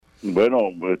Bueno,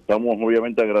 estamos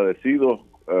obviamente agradecidos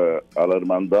a la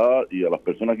hermandad y a las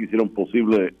personas que hicieron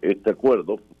posible este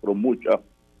acuerdo, fueron muchas,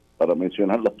 para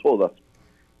mencionarlas todas,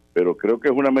 pero creo que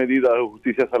es una medida de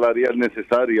justicia salarial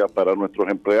necesaria para nuestros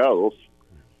empleados.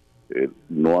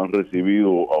 No han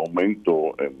recibido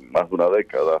aumento en más de una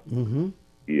década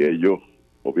y ellos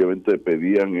obviamente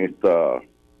pedían esta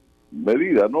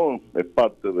medida, ¿no? Es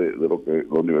parte de lo que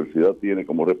la universidad tiene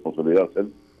como responsabilidad hacer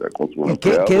con sus ¿Y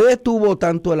empleados. qué detuvo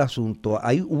tanto el asunto?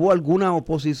 ¿Hubo alguna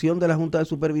oposición de la Junta de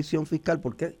Supervisión Fiscal?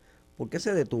 ¿Por qué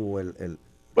se detuvo el...?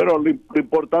 Pero lo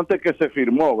importante es que se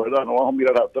firmó, ¿verdad? No vamos a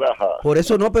mirar atrás. Por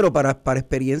eso no, pero para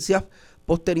experiencias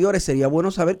posteriores sería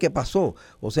bueno saber qué pasó.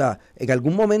 O sea, ¿en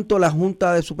algún momento la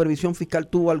Junta de Supervisión Fiscal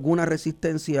tuvo alguna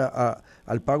resistencia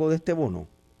al pago de este bono?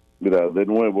 Mira, de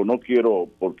nuevo, no quiero,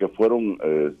 porque fueron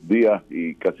días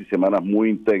y casi semanas muy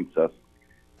intensas.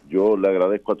 Yo le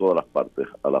agradezco a todas las partes,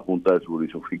 a la Junta de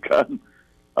Supervisión Fiscal,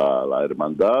 a la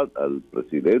hermandad, al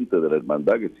presidente de la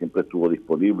hermandad, que siempre estuvo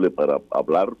disponible para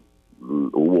hablar.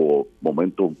 Hubo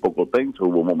momentos un poco tensos,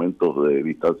 hubo momentos de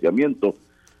distanciamiento,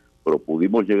 pero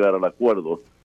pudimos llegar al acuerdo.